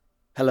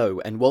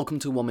Hello and welcome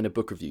to 1 Minute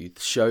Book Review, the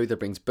show that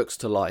brings books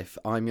to life.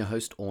 I'm your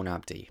host, Orn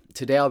Abdi.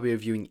 Today I'll be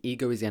reviewing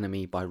Ego is the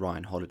Enemy by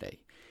Ryan Holiday.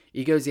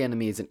 Ego is the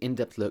Enemy is an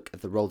in-depth look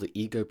at the role that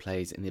ego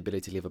plays in the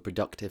ability to live a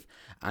productive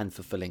and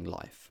fulfilling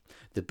life.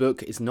 The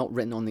book is not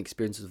written on the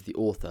experiences of the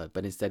author,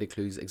 but instead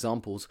includes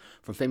examples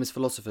from famous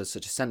philosophers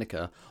such as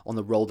Seneca on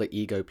the role that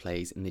ego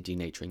plays in the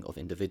denaturing of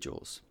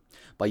individuals.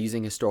 By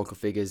using historical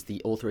figures,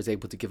 the author is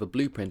able to give a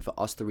blueprint for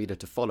us, the reader,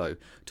 to follow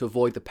to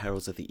avoid the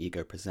perils that the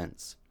ego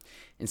presents.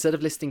 Instead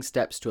of listing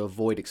steps to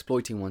avoid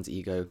exploiting one's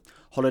ego,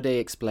 Holiday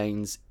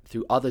explains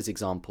through others'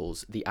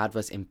 examples the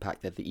adverse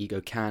impact that the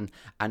ego can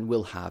and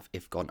will have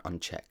if gone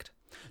unchecked.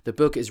 The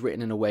book is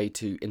written in a way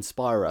to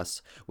inspire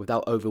us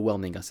without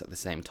overwhelming us at the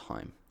same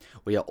time.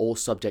 We are all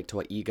subject to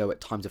our ego at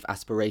times of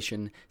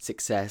aspiration,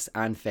 success,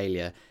 and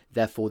failure.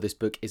 Therefore, this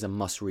book is a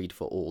must-read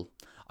for all.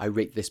 I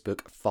rate this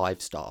book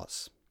 5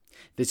 stars.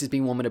 This has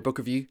been 1 Minute Book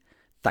Review.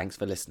 Thanks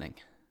for listening.